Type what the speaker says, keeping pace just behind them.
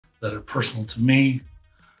that are personal to me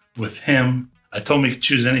with him. I told him he could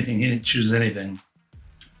choose anything. He didn't choose anything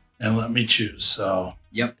and let me choose. So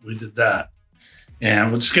yep, we did that.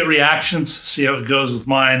 And we'll just get reactions, see how it goes with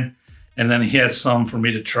mine. And then he had some for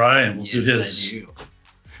me to try, and we'll do his. I do.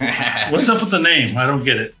 What's up with the name? I don't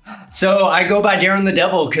get it. So I go by Darren the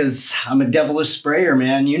Devil because I'm a devilish sprayer,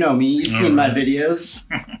 man. You know me. You've seen my videos.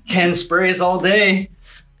 10 sprays all day.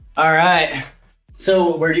 All right.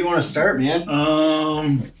 So where do you want to start, man?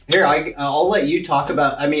 Here, I'll let you talk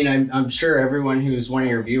about. I mean, I'm sure everyone who's one of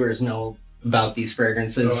your viewers know about these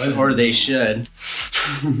fragrances, or they should.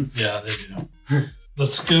 Yeah, they do.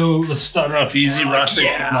 Let's go. Let's start off easy. Rasei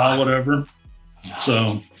Fort, whatever.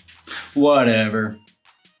 So, whatever.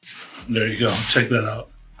 There you go. Check that out.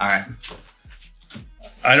 All right.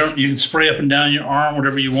 You can spray up and down your arm,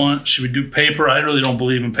 whatever you want. Should we do paper? I really don't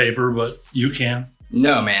believe in paper, but you can.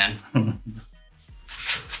 No, man.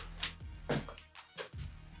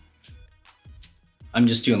 I'm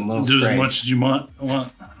just doing little sprays. Do as much as you want.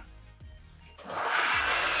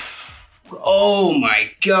 Oh my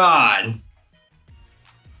God.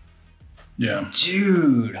 Yeah.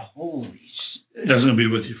 Dude, holy shit. That's going to be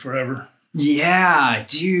with you forever. Yeah,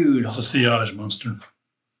 dude. It's a sillage monster.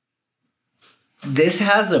 This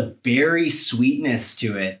has a berry sweetness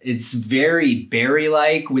to it. It's very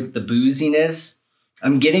berry-like with the booziness.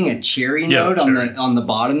 I'm getting a cherry note on the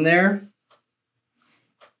bottom there.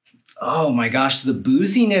 Oh my gosh, the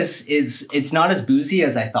booziness it's not as boozy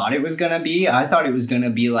as I thought it was going to be. I thought it was going to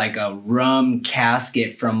be like a rum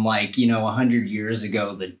casket from 100 years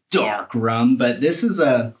ago, the dark rum, but this is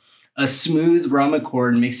a smooth rum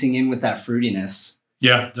accord mixing in with that fruitiness.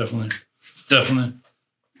 Yeah, definitely. Definitely.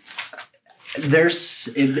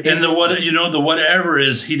 The whatever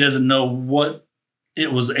is, he doesn't know what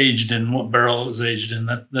it was aged in, what barrel it was aged in.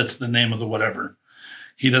 That's the name of the whatever.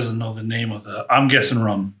 He doesn't know the name of I'm guessing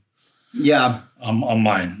rum. Yeah. On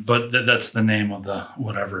mine, but that's the name of the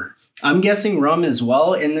whatever. I'm guessing rum as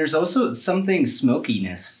well, and there's also something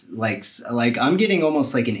smokiness, like I'm getting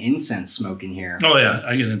almost like an incense smoke in here. Oh yeah,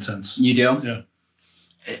 I get incense. You do? Yeah.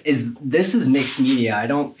 This is mixed media. I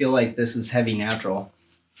don't feel like this is heavy natural.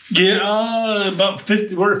 Yeah, about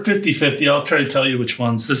 50. We're 50-50. I'll try to tell you which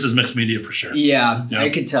ones. This is mixed media for sure. Yeah, I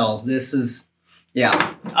could tell. This is,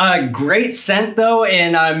 great scent though,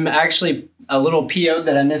 and I'm actually a little PO'd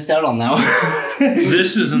that I missed out on that one.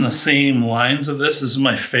 This is in the same lines of this. This is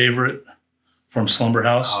my favorite from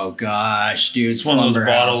Slumberhouse. Oh gosh, dude! It's one of those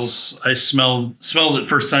bottles. I smelled it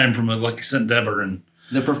first time from a Lucky Scent Deborah, and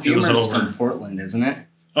the perfumer's from Portland, isn't it?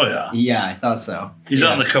 Oh yeah. Yeah, I thought so. He's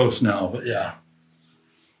out on the coast now, but yeah.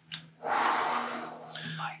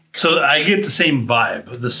 So I get the same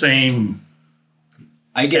vibe, the same.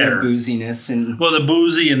 I get a booziness and the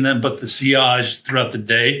boozy but the sillage throughout the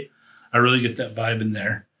day. I really get that vibe in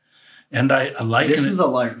there, and I like this. Is a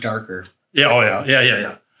lot darker. Yeah. Oh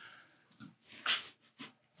yeah.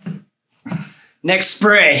 Next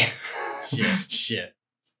spray. Shit.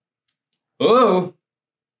 Oh.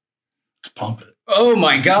 Let's pump it. Oh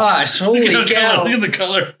my gosh! Holy cow! Look at the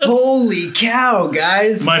color. Holy cow,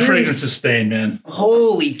 guys! My fragrance is staying, man.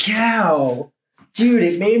 Holy cow, dude!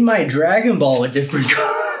 It made my Dragon Ball a different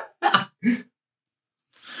color.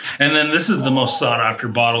 And then this is the most sought after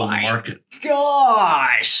bottle in the market.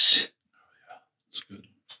 Gosh! Yeah, it's good.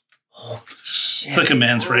 Holy shit! It's like a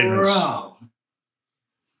man's fragrance. Bro.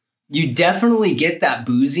 You definitely get that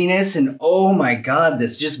booziness, and oh my God,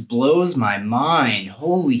 this just blows my mind.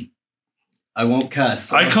 Holy, I won't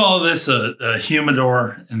cuss. I call this a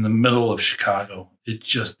humidor in the middle of Chicago. It's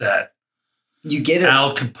just that you get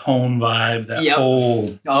Al Capone vibe, that whole.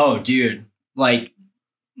 Oh, dude, like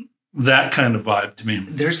that kind of vibe to me.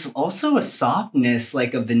 There's also a softness,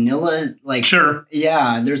 like a vanilla, sure,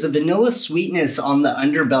 yeah. There's a vanilla sweetness on the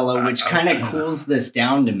underbellow, which kind of cools this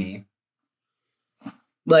down to me.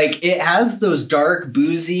 Like it has those dark,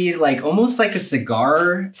 boozy, like almost like a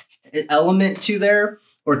cigar element to there,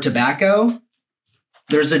 or tobacco.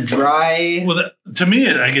 There's a dry. Well, to me,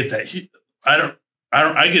 I get that.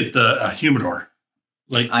 I get the humidor,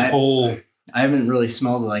 like the whole. I haven't really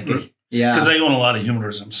smelled it like it. Yeah, because I go in a lot of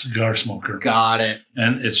humidors. I'm a cigar smoker. Got it.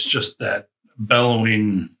 And it's just that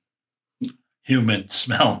bellowing, humid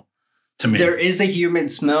smell. To me. There is a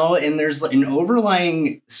humid smell, and there's an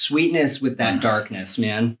overlying sweetness with that darkness,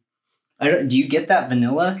 man. Do you get that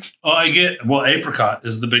vanilla? Oh, apricot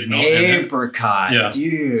is the big note. Apricot, yeah.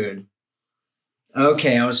 Dude.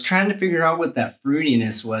 Okay, I was trying to figure out what that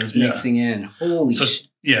fruitiness was mixing in. Holy shit.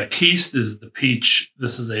 Yeah, Keist is the peach.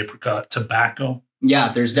 This is apricot. Tobacco.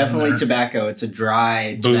 Yeah, there's definitely tobacco. It's a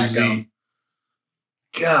dry tobacco. Boozy.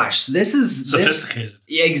 Gosh, this is sophisticated.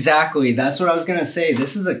 Yeah, exactly. That's what I was going to say.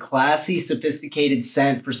 This is a classy, sophisticated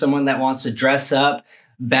scent for someone that wants to dress up,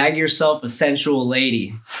 bag yourself a sensual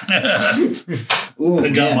lady. Ooh, I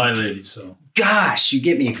got my lady, so. Gosh, you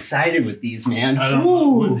get me excited with these, man. I don't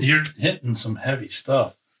know. You're hitting some heavy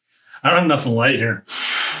stuff. I don't have nothing light here.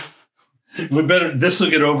 This will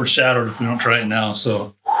get overshadowed if we don't try it now.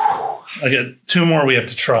 So I got 2 more we have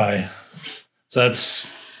to try. So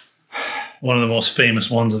that's one of the most famous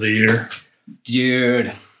ones of the year.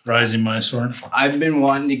 Dude. Rising Mysore. I've been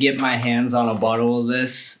wanting to get my hands on a bottle of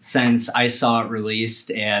this since I saw it released,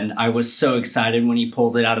 and I was so excited when he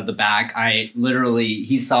pulled it out of the back.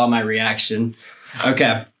 He saw my reaction.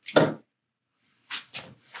 Okay.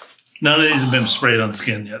 None of these have been sprayed on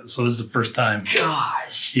skin yet, so this is the first time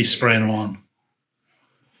he's spraying them on.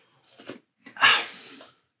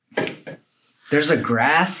 There's a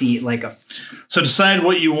grassy, like a... So decide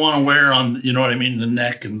what you want to wear on, you know what I mean, the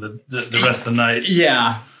neck and the rest of the night.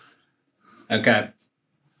 Yeah. Okay.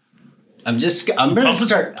 I'm going to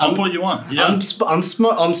start... Pump what you want. Yeah. I'm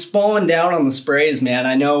spalling down on the sprays, man.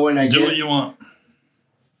 I know when I do what you want.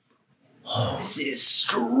 Oh, this is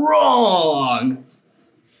strong.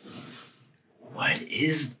 What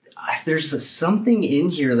is... There's something in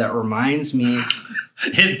here that reminds me...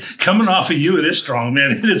 Coming off of you, it is strong, man.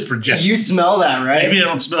 It is projected. You smell that, right? Maybe I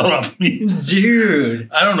don't smell it off of me. Dude.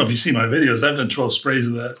 I don't know if you see my videos. I've done 12 sprays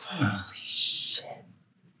of that. Holy shit.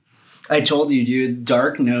 I told you, dude,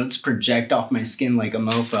 dark notes project off my skin like a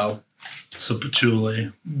mofo. So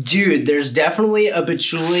patchouli. Dude, there's definitely a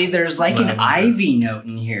patchouli. There's like an ivy note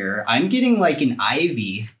in here. I'm getting like an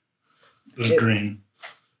ivy. There's green.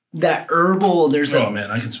 That herbal,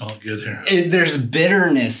 man, I can smell it good here. There's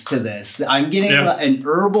bitterness to this. I'm getting an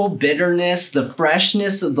herbal bitterness, the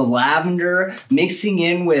freshness of the lavender mixing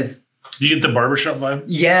in with... You get the barbershop vibe?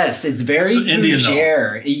 Yes, it's very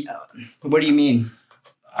fougere. What do you mean?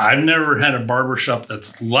 I've never had a barbershop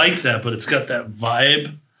that's like that, but it's got that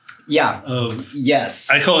vibe. Yeah.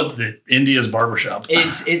 Yes. I call it the India's barbershop.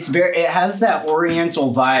 It has that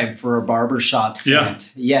oriental vibe for a barbershop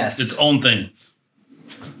scent. Yeah. Yes. Its own thing.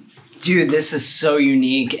 Dude, this is so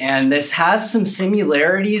unique, and this has some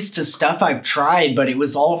similarities to stuff I've tried, but it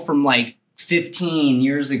was all from like 15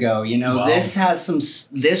 years ago. You know, This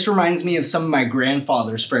reminds me of some of my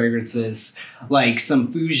grandfather's fragrances, like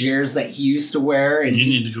some fougères that he used to wear. And you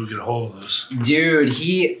need to go get a hold of those. Dude,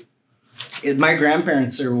 my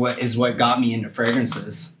grandparents are what got me into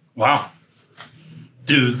fragrances. Wow.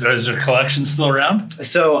 Dude, is your collection still around?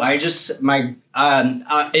 So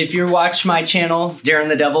if you watch my channel, Darren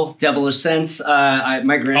the Devilish Scents, I'll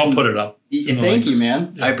put it up. Thank you,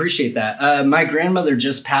 man. Yeah. I appreciate that. My grandmother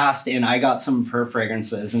just passed, and I got some of her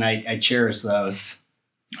fragrances, and I cherish those.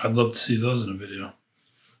 I'd love to see those in a video.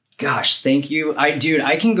 Gosh, thank you. I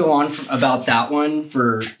can go on about that one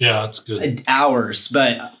for it's good hours,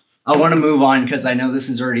 but I want to move on because I know this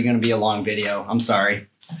is already going to be a long video. I'm sorry.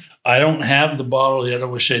 I don't have the bottle yet. I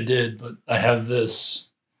wish I did, but I have this.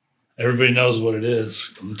 Everybody knows what it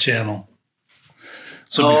is on the channel.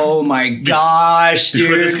 So my gosh,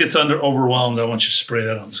 before dude. This gets overwhelmed, I want you to spray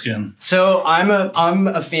that on skin. So I'm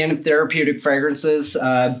a fan of therapeutic fragrances.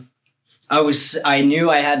 I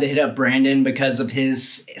knew I had to hit up Brandon because of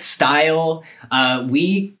his style.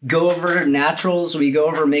 We go over naturals, we go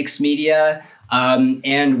over mixed media.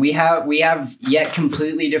 And we have yet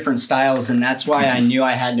completely different styles, and that's why I knew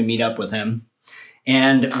I had to meet up with him.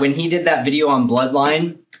 And when he did that video on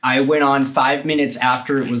Bloodline, I went on 5 minutes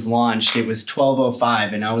after it was launched. It was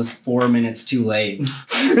 12:05, and I was 4 minutes too late.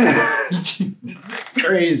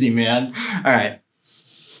 Crazy, man. All right.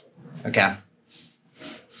 Okay.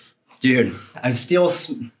 Dude, I still...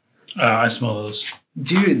 I smell those.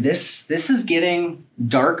 Dude, this is getting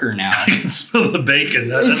darker now. I can smell the bacon.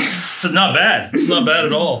 It's not bad. It's not bad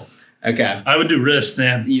at all. Okay. I would do wrist,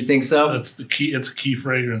 man. You think so? That's the key. It's a key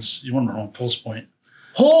fragrance. You want to know pulse point.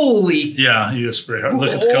 Holy. Yeah, you just spray it.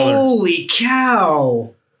 Look at the color. Holy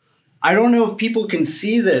cow. I don't know if people can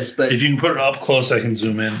see this, but... If you can put it up close, I can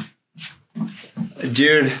zoom in.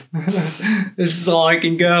 Dude, this is all I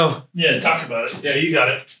can go. Yeah, talk about it. Yeah, you got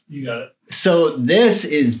it. You got it. So this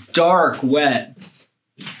is dark wet.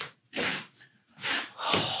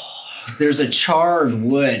 There's a charred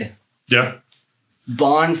wood. Yeah.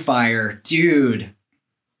 Bonfire. Dude.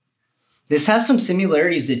 This has some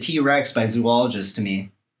similarities to T-Rex by Zoologist to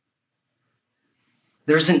me.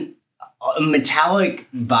 There's a metallic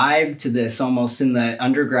vibe to this almost in the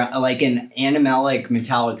underground, like an animalic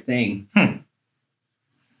metallic thing. Do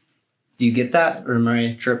you get that? Or am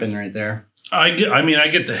I tripping right there? I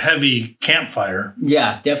get the heavy campfire.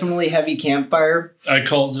 Yeah, definitely heavy campfire. I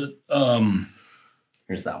called it... Here,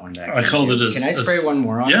 Here's that one back. I called it a... Can I spray one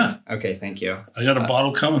more on? Yeah. Okay, thank you. I got a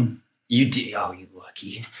bottle coming. You do? Oh, you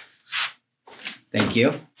lucky. Thank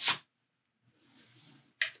you.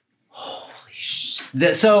 Holy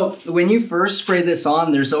shit. So when you first spray this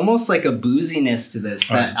on, there's almost like a booziness to this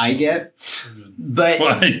that I get. So but...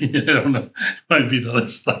 Well, I don't know. It might be the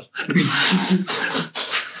other stuff.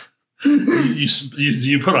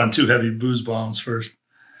 you put on 2 heavy booze bombs first.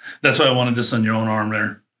 That's why I wanted this on your own arm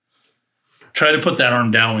there. Try to put that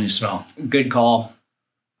arm down when you smell. Good call.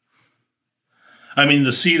 I mean,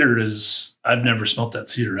 the cedar is... I've never smelt that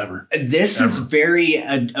cedar ever. This is a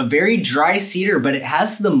very dry cedar, but it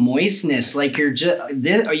has the moistness. Like you're just...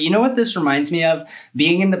 You know what this reminds me of?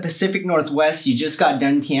 Being in the Pacific Northwest, you just got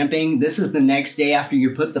done camping. This is the next day after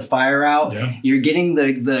you put the fire out. Yeah. You're getting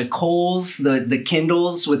the coals, the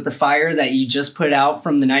kindles with the fire that you just put out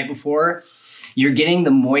from the night before. You're getting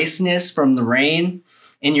the moistness from the rain.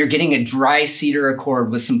 And you're getting a dry cedar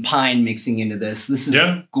accord with some pine mixing into this. This is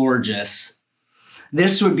gorgeous.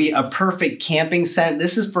 This would be a perfect camping scent.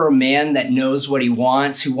 This is for a man that knows what he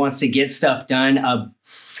wants, who wants to get stuff done.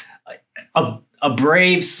 A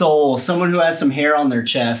brave soul, someone who has some hair on their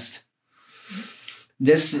chest.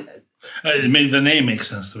 This... I mean, the name makes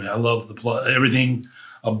sense to me. I love the plot. Everything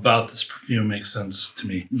about this perfume makes sense to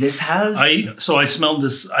me. This has... So I smelled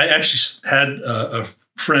this. I actually had a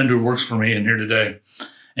friend who works for me in here today.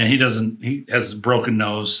 And he has a broken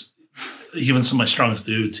nose. Even some of my strongest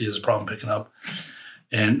dudes, he has a problem picking up.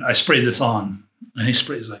 And I sprayed this on, and he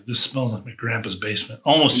sprays like, this smells like my grandpa's basement.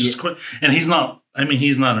 Almost just quick. And he's not an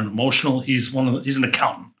emotional, he's an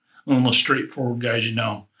accountant. One of the most straightforward guys you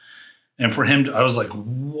know. And for him, I was like,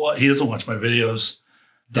 what? He doesn't watch my videos.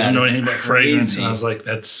 Doesn't know anything about fragrance. And I was like,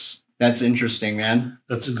 that's interesting, man.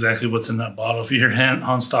 That's exactly what's in that bottle. If you hear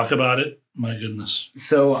Hans talk about it, my goodness.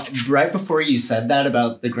 So right before you said that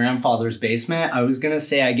about the grandfather's basement, I was going to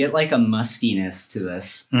say I get like a mustiness to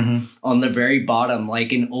this on the very bottom,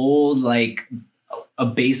 like an old, like a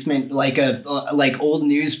basement, like old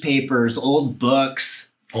newspapers, old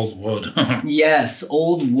books. Old wood. Yes,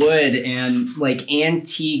 old wood and like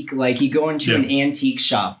antique, like you go into an antique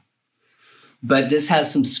shop. But this has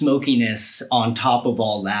some smokiness on top of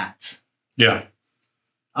all that. Yeah.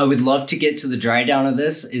 I would love to get to the dry down of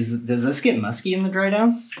this. Does this get musky in the dry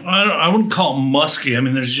down? I wouldn't call it musky. I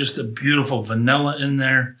mean, there's just a beautiful vanilla in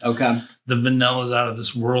there. Okay. The vanilla's out of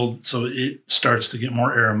this world, so it starts to get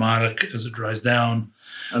more aromatic as it dries down.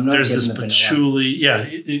 There's this patchouli. Yeah,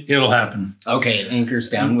 it'll happen. Okay, it anchors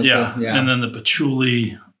down with and then the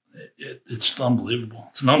patchouli. It's unbelievable.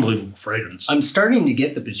 It's an unbelievable fragrance. I'm starting to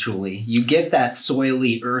get the patchouli. You get that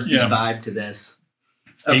soily, earthy vibe to this.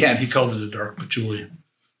 Okay. He called it a dark patchouli.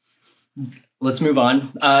 Let's move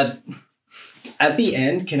on. At the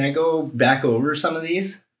end, can I go back over some of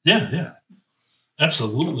these? Yeah.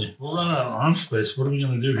 Absolutely. We're running out of arm space. What are we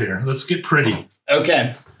going to do here? Let's get pretty.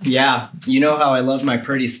 Okay. Yeah. You know how I love my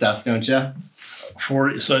pretty stuff, don't you?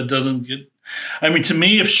 So it doesn't get... I mean, to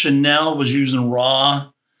me, if Chanel was using raw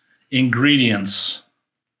ingredients,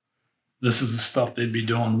 this is the stuff they'd be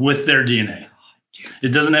doing with their DNA. It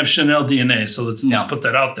doesn't have Chanel DNA, so let's put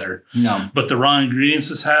that out there. No. But the raw ingredients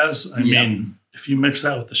this has, I mean, if you mix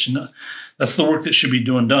that with the Chanel, that's the work that should be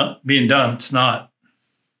being done. It's not.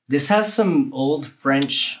 This has some old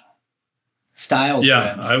French style to it.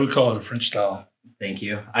 Yeah, I would call it a French style. Thank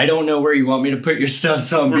you. I don't know where you want me to put your stuff,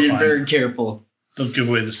 so I'm being very careful. Don't give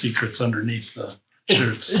away the secrets underneath the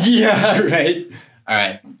shirts. Yeah, right. All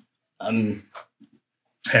right.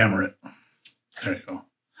 Hammer it. There you go.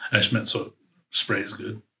 I just meant so spray is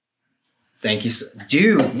good. Thank you.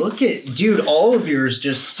 Dude, all of yours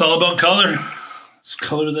just... It's all about color. It's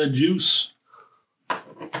color that juice.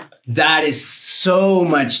 That is so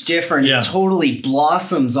much different. Yeah. It totally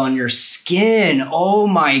blossoms on your skin. Oh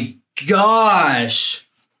my gosh.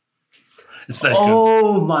 It's that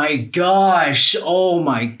good. My gosh. Oh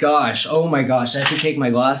my gosh. Oh my gosh. I have to take my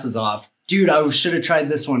glasses off. Dude, I should have tried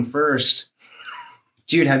this one first.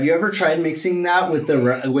 Dude, have you ever tried mixing that with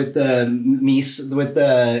the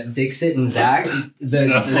Dixit and Zak?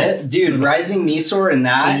 Dude, Rising Mysore and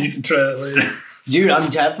that. So you can try that later. Dude, I'm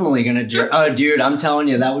definitely gonna. Dude, I'm telling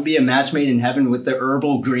you, that would be a match made in heaven with the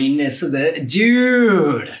herbal greenness of the.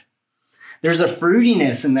 Dude, there's a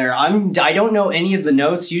fruitiness in there. I don't know any of the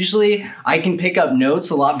notes. Usually, I can pick up notes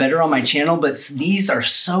a lot better on my channel, but these are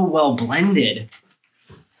so well blended.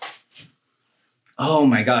 Oh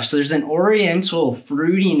my gosh, there's an oriental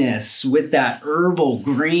fruitiness with that herbal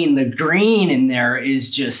green. The green in there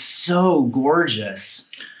is just so gorgeous.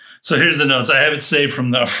 So here's the notes. I have it saved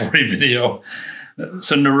from the Auphorie video.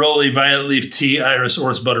 So neroli, violet leaf tea, iris,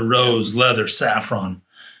 orris butter, rose, leather, saffron,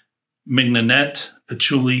 mignonette,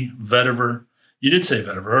 patchouli, vetiver. You did say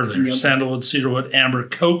vetiver earlier. Yep. Sandalwood, cedarwood, amber,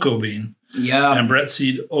 cocoa bean. Yeah. And Brett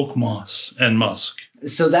seed, oak moss, and musk.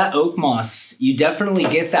 So that oak moss, you definitely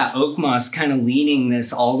get that oak moss kind of leaning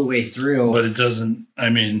this all the way through. But it doesn't, I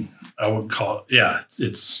mean, I would call it, yeah,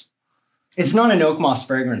 it's not an oak moss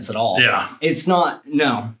fragrance at all. Yeah. It's not,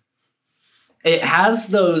 no. It has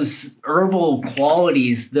those herbal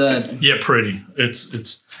qualities. Yeah, pretty.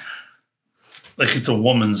 It's like it's a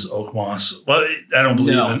woman's oak moss. Well, I don't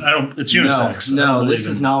believe it. It's unisex. No, this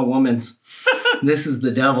is not a woman's. This is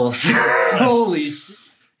the devil's. Holy shit.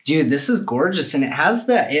 Dude, this is gorgeous. And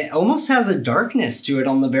it almost has a darkness to it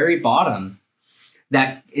on the very bottom.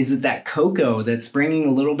 Is it that cocoa that's bringing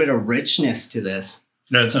a little bit of richness to this?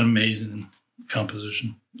 That's an amazing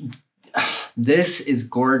composition. This is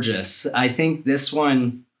gorgeous. I think this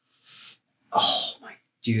one, oh my,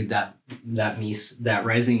 dude, that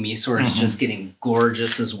rising Mysore is just getting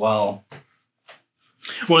gorgeous as well.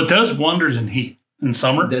 Well, it does wonders in heat in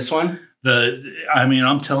summer. This one?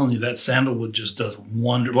 I'm telling you, that sandalwood just does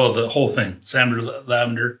wonder. Well, the whole thing, sandalwood,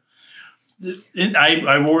 lavender.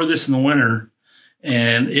 I wore this in the winter,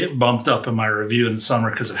 and it bumped up in my review in the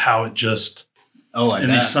summer because of how it just.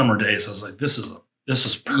 These summer days, I was like, this is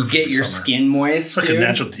perfect. You get your skin moist. It's like a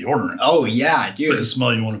natural deodorant. Oh yeah, dude. It's like a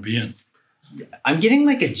smell you want to be in. I'm getting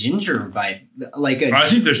like a ginger vibe, I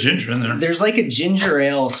think there's ginger in there. There's like a ginger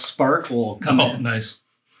ale sparkle coming. Oh, nice.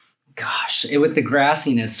 Gosh, with the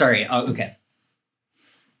grassiness. Sorry. Okay.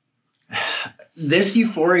 This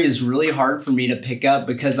Auphorie is really hard for me to pick up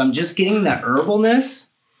because I'm just getting that herbalness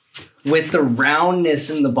with the roundness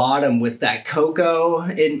in the bottom with that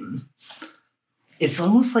cocoa. It's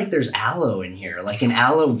almost like there's aloe in here, like an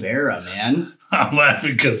aloe vera, man. I'm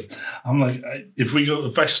laughing because I'm like, if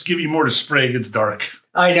I give you more to spray, it gets dark.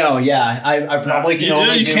 I know, yeah. I probably can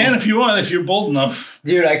only You can if you want, if you're bold enough.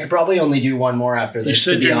 Dude, I could probably only do one more after this. You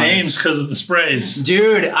said your names because of the sprays.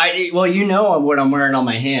 Dude, you know what I'm wearing on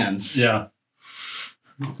my hands. Yeah.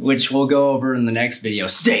 Which we'll go over in the next video.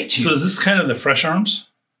 Stay tuned. So is this kind of the fresh arms?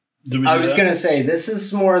 I was going to say, this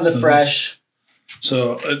is more of the fresh.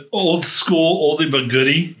 So old school, oldie but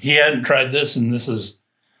goodie. He hadn't tried this, and this is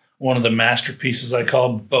one of the masterpieces I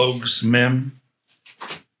call Bogue's Mim.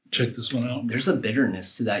 Check this one out. There's a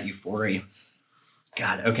bitterness to that Auphorie.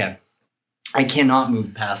 God, okay. I cannot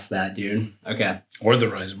move past that, dude. Okay. Or the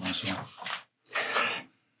Rise of Myself.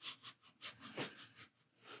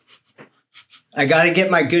 I got to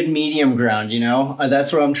get my good medium ground, you know?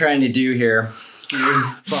 That's what I'm trying to do here.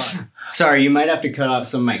 Sorry, you might have to cut off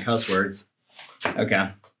some of my cuss words. Okay.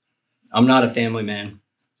 I'm not a family man.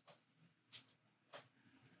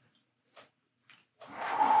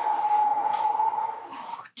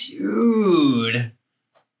 Dude.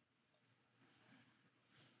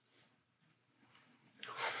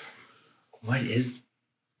 What is...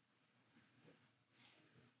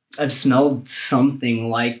 I've smelled something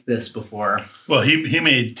like this before. Well, he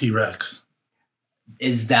made T-Rex.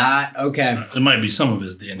 Is that... Okay. It might be some of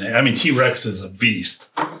his DNA. I mean, T-Rex is a beast.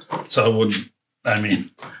 So I wouldn't...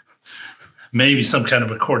 maybe some kind of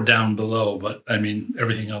a cord down below, but I mean,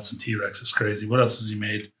 everything else in T-Rex is crazy. What else has he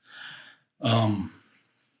made?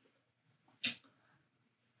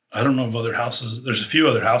 I don't know of other houses. There's a few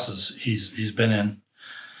other houses he's been in.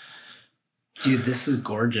 Dude, this is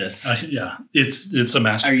gorgeous. Yeah, it's a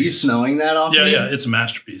masterpiece. Are you smelling that off? Yeah, yeah, it's a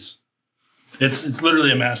masterpiece. It's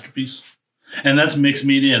literally a masterpiece, and that's mixed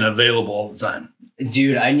media and available all the time.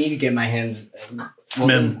 Dude, I need to get my hands.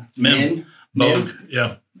 Mim. Bogue,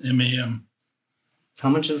 yeah, MEM. How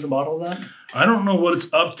much is the bottle of that? I don't know what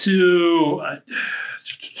it's up to.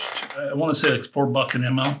 I want to say like $4 an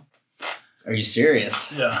ml. Are you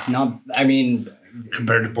serious? Yeah. No, I mean,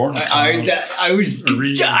 compared to Portland. I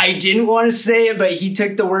didn't want to say it, but he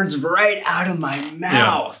took the words right out of my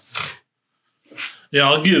mouth. Yeah,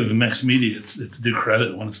 I'll give mixed media it's due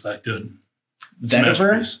credit when it's that good. It's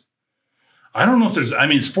Vetiver? I don't know if there's. I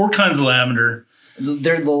mean, it's 4 kinds of lavender.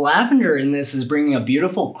 The lavender in this is bringing a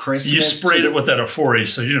beautiful crispness. You sprayed it with that Auphorie,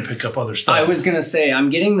 so you're gonna pick up other stuff. I was gonna say I'm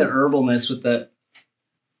getting the herbalness with the.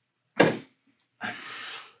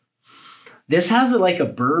 This has like a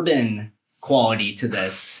bourbon quality to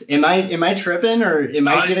this. Am I tripping or am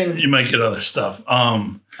I getting? You might get other stuff.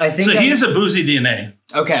 I think so. He has a boozy DNA.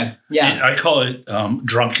 Okay, yeah. I call it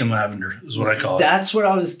drunken lavender. Is what I call it. That's what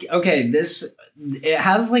I was. Okay, it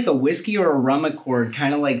has like a whiskey or a rum accord,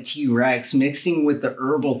 kind of like T-Rex, mixing with the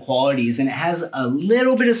herbal qualities, and it has a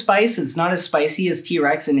little bit of spice. It's not as spicy as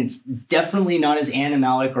T-Rex, and it's definitely not as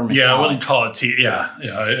animalic or metallic. Yeah, I wouldn't call it Yeah.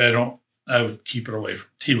 I don't. I would keep it away from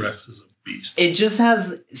T-Rex as a beast. It just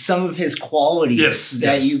has some of his qualities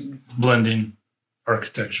you blending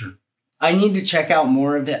architecture. I need to check out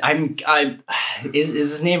more of it. Is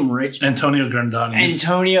his name Rich? Antonio Grandani.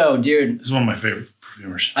 Antonio, dude. He's one of my favorite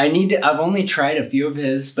perfumers. I've only tried a few of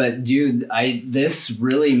his, but dude, this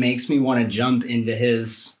really makes me want to jump into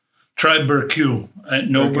his. Try Burque.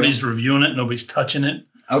 Nobody's reviewing it. Nobody's touching it.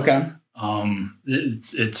 Okay.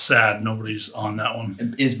 It's sad. Nobody's on that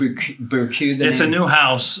one. Is Burque the It's name? a new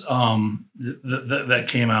house that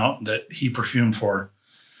came out that he perfumed for.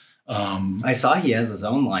 I saw he has his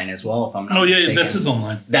own line as well, if I'm not mistaken. That's his own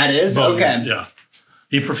line. That is? Bogue, okay. Yeah.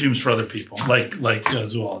 He perfumes for other people, like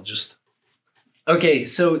zoologists. Okay,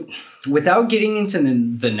 so without getting into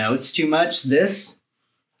the notes too much, this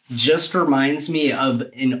just reminds me of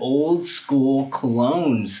an old school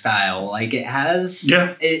cologne style. Like it has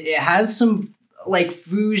it has some like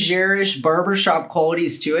fougere-ish barbershop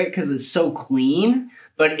qualities to it because it's so clean,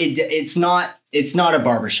 but it's not a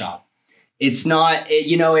barbershop. It's not,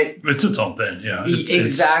 it's its own thing, yeah.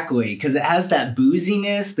 Exactly, because it has that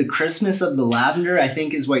booziness, the crispness of the lavender, I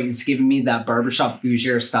think is what is giving me that barbershop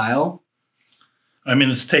fougere style. I mean,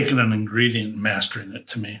 it's taking an ingredient and mastering it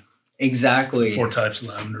to me. Exactly. 4 types of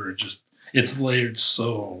lavender, it's layered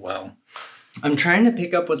so well. I'm trying to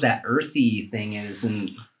pick up what that earthy thing is,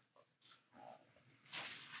 and...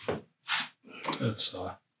 It's,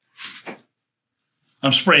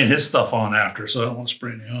 I'm spraying his stuff on after, so I don't want to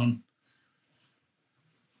spray any on.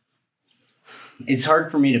 It's hard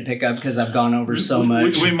for me to pick up because I've gone over so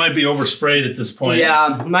much. We might be oversprayed at this point.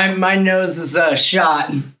 Yeah, my nose is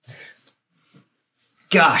shot.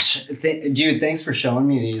 Gosh, dude, thanks for showing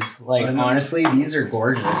me these. Like, honestly, these are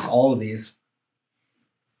gorgeous. All of these.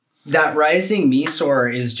 That Rising Mysore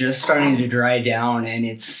is just starting to dry down, and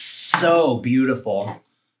it's so beautiful.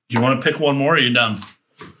 Do you want to pick one more, or are you done?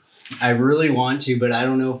 I really want to, but I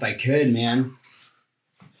don't know if I could, man.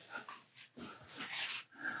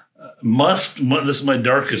 Musk. This is my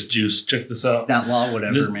darkest juice. Check this out. That law,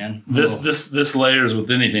 whatever, man. This layers with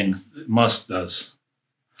anything. Musk does.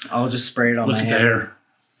 I'll just spray it on my hair. Look at the hair.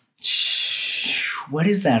 What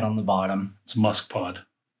is that on the bottom? It's musk pod.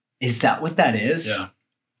 Is that what that is? Yeah.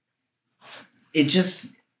 It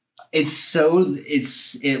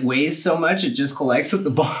weighs so much it just collects at the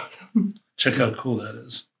bottom. Check how cool that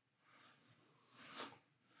is.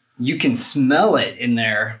 You can smell it in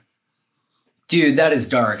there. Dude, that is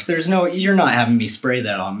dark. You're not having me spray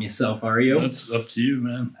that on myself, are you? That's up to you,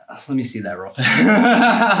 man. Let me see that real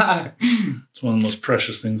fast. It's one of the most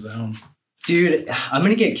precious things I own. Dude, I'm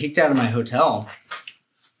going to get kicked out of my hotel.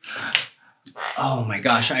 Oh my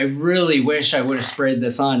gosh, I really wish I would have sprayed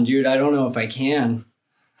this on, dude. I don't know if I can.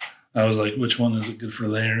 I was like, which one is it good for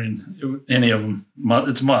layering? Any of them.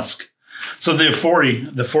 It's musk. So the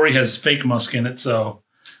Auphorie has fake musk in it, so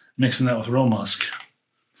mixing that with real musk.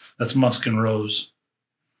 That's musk and rose.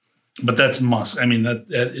 But that's musk. I mean, that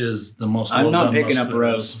is the most well done. I'm not picking up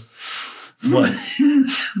rose. What?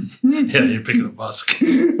 Yeah, you're picking up musk.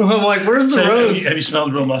 I'm like, where's the rose? Have you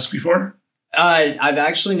smelled real musk before? I've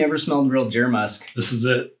actually never smelled real deer musk. This is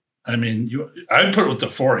it. I mean, I put it with the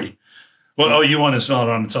Auphorie. Well, you want to smell it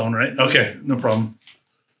on its own, right? Okay, no problem.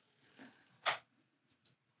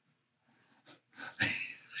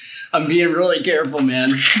 I'm being really careful,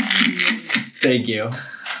 man. Thank you.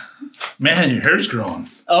 Man, your hair's growing.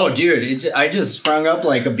 Oh, dude, I just sprung up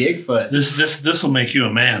like a Bigfoot. This will make you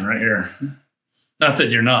a man right here. Not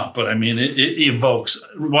that you're not, but I mean, it evokes.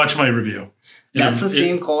 Watch my review. That's the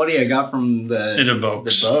same quality I got from it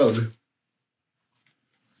evokes. The Bogue.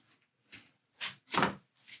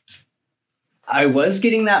 I was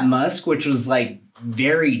getting that musk, which was like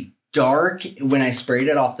very dark when I sprayed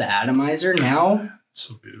it off the atomizer. Now, it's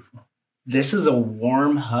so beautiful. This is a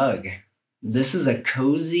warm hug. This is a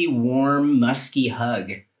cozy, warm, musky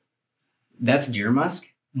hug. That's deer musk?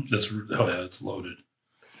 It's loaded.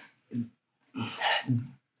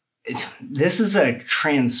 This is a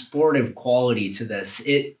transportive quality to this.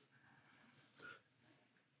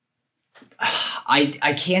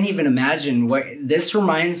 I can't even imagine what this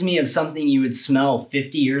reminds me of. Something you would smell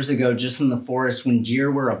 50 years ago just in the forest when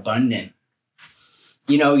deer were abundant.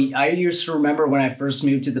 You know, I used to remember when I first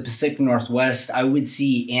moved to the Pacific Northwest, I would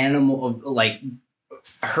see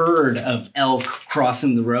herd of elk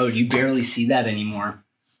crossing the road. You barely see that anymore.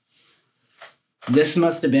 This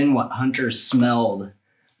must have been what hunters smelled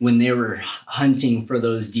when they were hunting for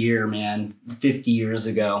those deer, man, 50 years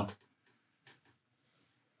ago.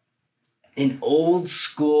 An old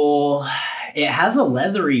school, it has a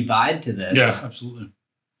leathery vibe to this. Yeah, absolutely.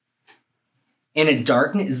 And a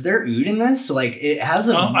darkness, is there oud in this? So like it has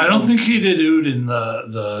a... I don't think he did oud in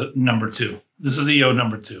the number 2. This is EO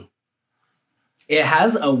number 2. It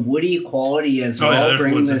has a woody quality as well,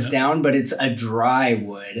 bringing this down, but it's a dry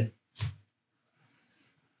wood.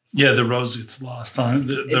 Yeah, the rose gets lost on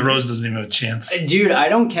the rose doesn't even have a chance. Dude, I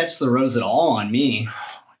don't catch the rose at all on me.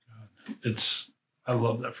 Oh my God. I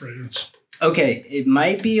love that fragrance. Okay, it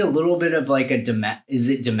might be a little bit of like is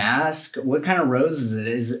it damask? What kind of rose is it?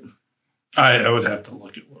 Is it? I would have to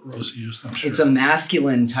look at what rose he used. I'm sure. It's a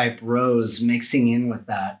masculine type rose mixing in with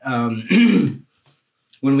that.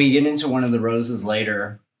 When we get into one of the roses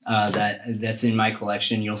later, that's in my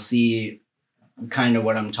collection, you'll see kind of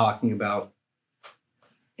what I'm talking about.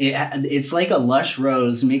 It's like a lush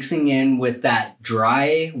rose mixing in with that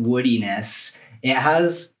dry woodiness. It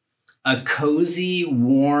has a cozy,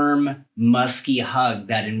 warm, musky hug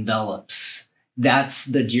that envelops. That's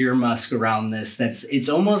the Deer Musk around this. It's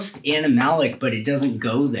almost animalic, but it doesn't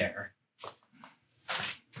go there.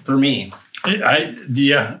 For me. I'm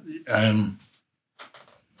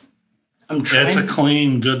trying. It's a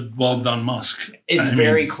clean, good, well-done musk. It's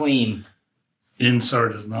very clean.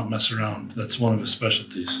 Ensar does not mess around. That's one of his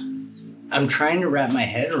specialties. I'm trying to wrap my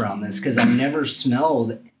head around this because I've never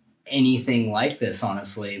smelled anything like this,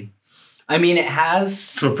 honestly. I mean, it has...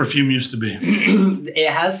 So what perfume used to be. It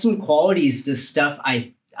has some qualities to stuff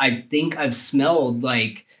I think I've smelled,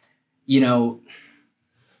 like,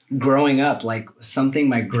 growing up, like something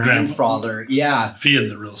my grandfather... Yeah. If he had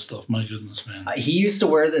the real stuff, my goodness, man. He used to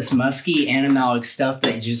wear this musky, animalic stuff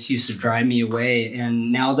that just used to drive me away.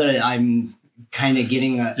 And now that I'm kind of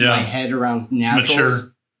getting my head around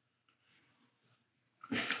naturals...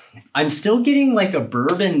 I'm still getting like a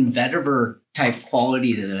bourbon vetiver type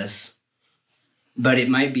quality to this. But it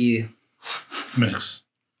might be mix.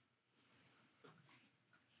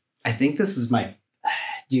 I think this is my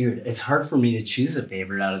dude. It's hard for me to choose a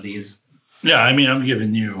favorite out of these. Yeah, I mean, I'm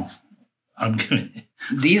giving.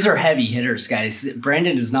 These are heavy hitters, guys.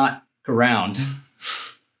 Brandon is not around.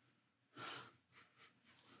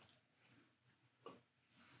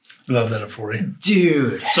 Love that Auphorie,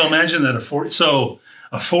 dude. So imagine that Auphorie. So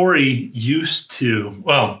Auphorie used to.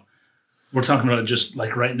 Well, we're talking about just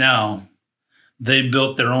like right now. They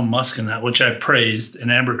built their own musk in that, which I praised in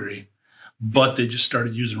ambergris, but they just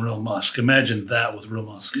started using real musk. Imagine that with real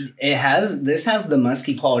musk. This has the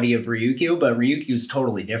musky quality of Ryukyu, but Ryukyu is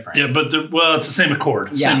totally different. Yeah, but it's the same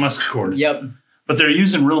accord, same musk accord. Yep. But they're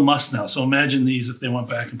using real musk now. So imagine these if they went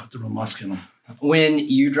back and put the real musk in them. When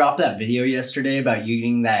you dropped that video yesterday about you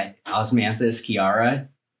getting that Osmanthus Chiara,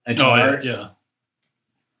 yeah.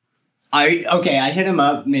 I hit him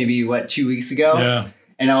up maybe 2 weeks ago. Yeah.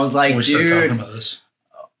 And I was like, dude, talking about this.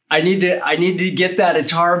 I need to get that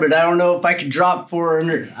Attar, but I don't know if I could drop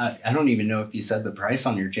 400. I don't even know if you said the price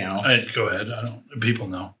on your channel. Go ahead. People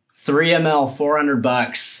know. 3 ml,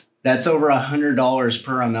 $400. That's over $100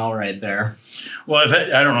 per ml right there. Well,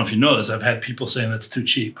 I don't know if you know this. I've had people saying that's too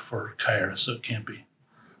cheap for Kyra, so it can't be.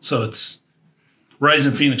 So it's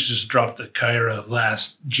Rising Phoenix just dropped the Kyra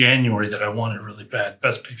last January that I wanted really bad.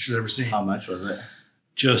 Best pictures I've ever seen. How much was it?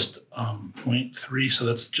 Just 0.3, so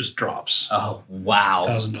that's just drops. Oh, wow.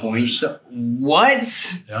 $1,000.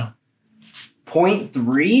 What? Yeah.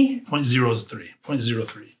 0.3? 0.03.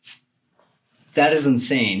 0.03. That is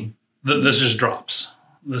insane. This just drops.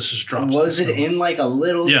 This just drops. Was it in like a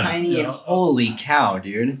little tiny... Yeah. Holy cow,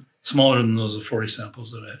 dude. Smaller than those Auphorie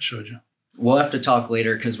samples that I showed you. We'll have to talk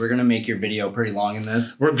later because we're going to make your video pretty long in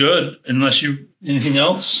this. We're good. Unless anything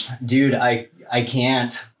else? Dude, I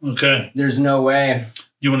can't. Okay. There's no way.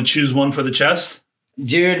 You want to choose one for the chest?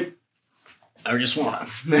 Dude, I just want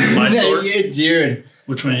to. My sword? Yeah, dude.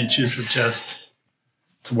 Which one do you choose for chest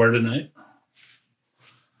to wear tonight?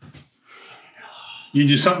 You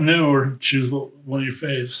do something new or choose one of your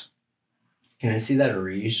faves. Can I see that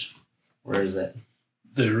Arige? Where is it?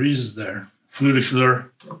 The Arige is there. Fleur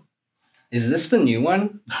Fleur. Is this the new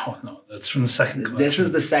one? No, that's from the second collection. This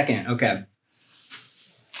is the second. Okay.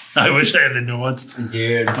 I wish I had the new ones.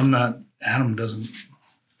 Dude. Adam doesn't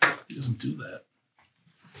do that.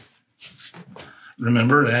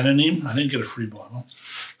 Remember Anonym? I didn't get a free bottle.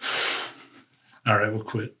 All right, we'll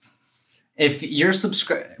quit. If you're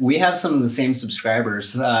we have some of the same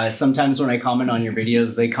subscribers. Sometimes when I comment on your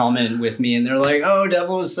videos, they comment with me and they're like, "Oh,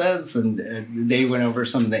 Devilish Scents," and they went over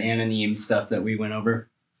some of the Anonym stuff that we went over.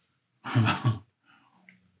 I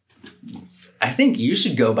think you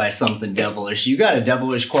should go buy something devilish. You got a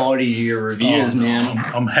devilish quality to your reviews, man.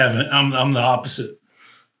 I'm the opposite.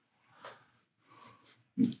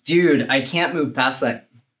 Dude, I can't move past that.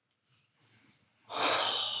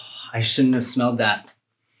 I shouldn't have smelled that.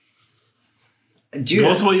 Dude,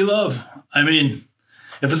 go with what you love. I mean,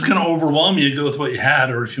 if it's going to overwhelm you, go with what you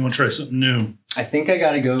had, or if you want to try something new. I think I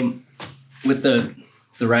got to go with the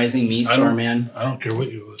Rising Ensar, man. I don't care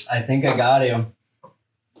what you would. I think I got to.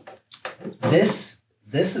 This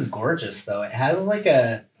This is gorgeous, though. It has like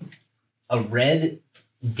a red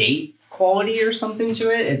date quality or something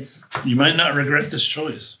to it. It's. You might not regret this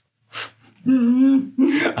choice.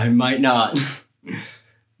 I might not.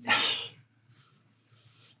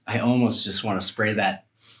 I almost just want to spray that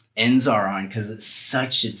Ensar on because it's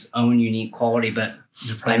such its own unique quality. But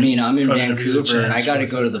I mean, I'm in Vancouver and I got to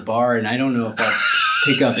go to the bar, and I don't know if I'll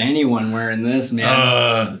pick up anyone wearing this,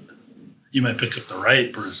 man. You might pick up the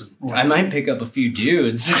right person. I might pick up a few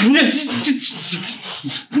dudes. All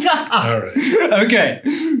right. Okay.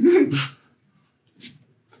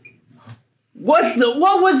 What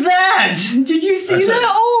was that? Did you see that?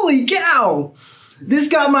 Holy cow! This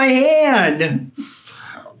got my hand.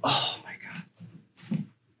 Oh my god!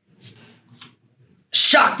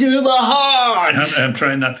 Shock to the heart. I'm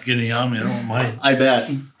trying not to get any on me. I don't want I bet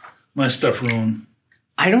my stuff ruined.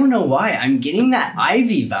 I don't know why. I'm getting that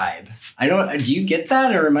ivy vibe. Do you get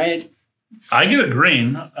that, or am I? I get a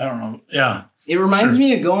green. I don't know. Yeah. It reminds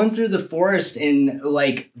me of going through the forest in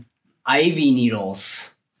like ivy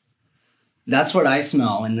needles. That's what I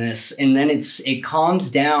smell in this. And then it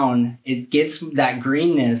calms down. It gets that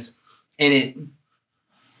greenness, and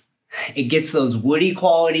it gets those woody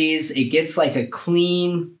qualities. It gets like it's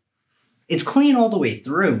clean all the way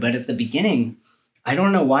through. But at the beginning, I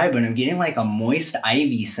don't know why, but I'm getting like a moist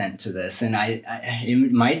ivy scent to this, and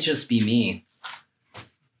it might just be me.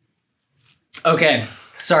 Okay,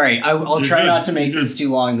 sorry. I'll try not to make this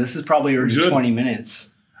too long. This is probably already 20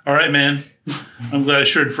 minutes. All right, man. I'm glad I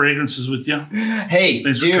shared fragrances with you. Hey,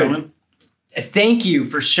 thanks for coming. Thank you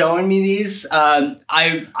for showing me these.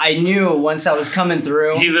 I knew once I was coming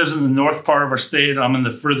through. He lives in the north part of our state. I'm in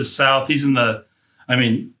the furthest south. He's in the,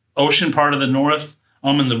 ocean part of the north.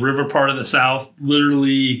 I'm in the river part of the south.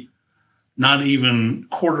 Literally not even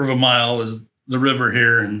quarter of a mile is the river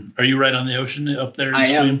here. And are you right on the ocean up there? I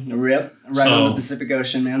am. Yep. Right on the Pacific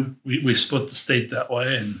Ocean, man. We split the state that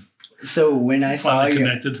way. And so when I saw you,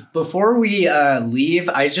 connected. Before we leave,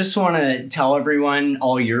 I just want to tell everyone,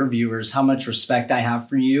 all your viewers, how much respect I have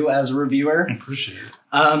for you as a reviewer. I appreciate it.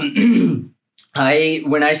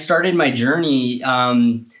 When I started my journey,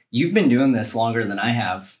 you've been doing this longer than I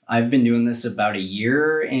have. I've been doing this about a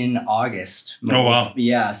year in August. Oh, wow.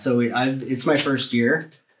 Yeah, so it's my first year.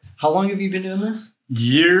 How long have you been doing this?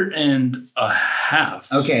 Year and a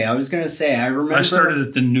half. Okay, I was going to say, I remember. I started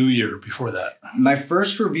at the new year before that. My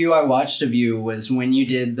first review I watched of you was when you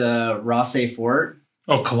did the Rasei Fort.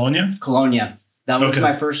 Oh, Colonia? Colonia. That was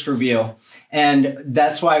my first review. And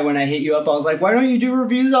that's why when I hit you up, I was like, why don't you do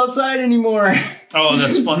reviews outside anymore? Oh,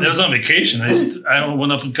 that's fun. That was on vacation. I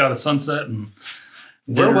went up and caught a sunset. And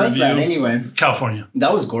where was that anyway? California.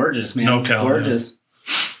 That was gorgeous, man. No, California. Gorgeous.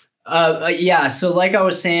 Yeah, so like I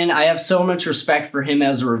was saying, I have so much respect for him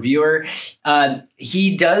as a reviewer.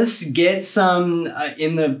 He does get some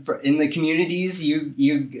in the communities.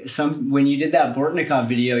 When you did that Bortnikov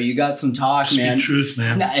video, you got some talk, man. Speak truth,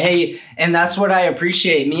 man. Hey, and that's what I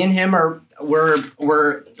appreciate. Me and him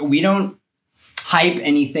we don't hype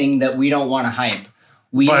anything that we don't want to hype.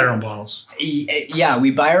 We buy our own bottles. Yeah,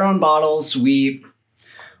 we buy our own bottles.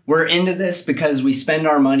 We're into this because we spend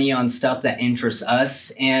our money on stuff that interests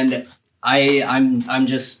us, and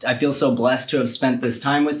I feel so blessed to have spent this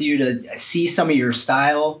time with you to see some of your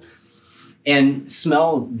style and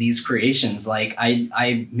smell these creations. Like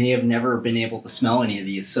I may have never been able to smell any of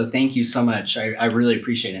these, so thank you so much. I really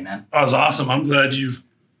appreciate it, man. That was awesome. I'm glad you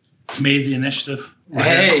made the initiative.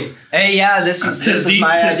 Hey, yeah, this is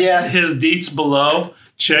my idea. His deets below.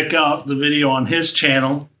 Check out the video on his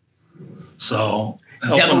channel. So.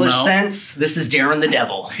 Devilish Scents. This is Darren the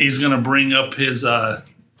Devil. He's going to bring up his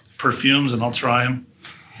perfumes, and I'll try them.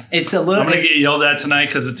 I'm going to get yelled at tonight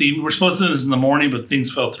because we're supposed to do this in the morning, but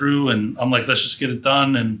things fell through, and I'm like, let's just get it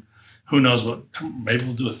done, and who knows what? Maybe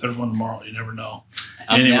we'll do a third one tomorrow. You never know.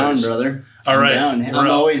 I'm down, brother. All right. I'm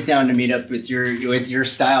always down to meet up with your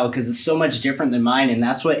style because it's so much different than mine, and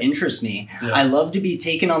that's what interests me. Yeah. I love to be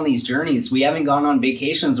taken on these journeys. We haven't gone on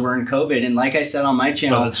vacations. We're in COVID, and like I said on my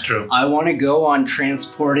channel, that's true. I want to go on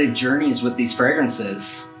transported journeys with these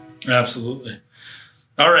fragrances. Absolutely.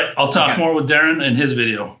 All right. I'll talk more with Darren in his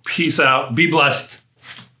video. Peace out. Be blessed.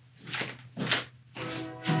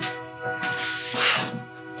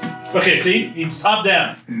 Okay, see? He's top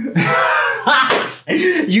down.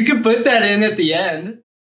 You can put that in at the end.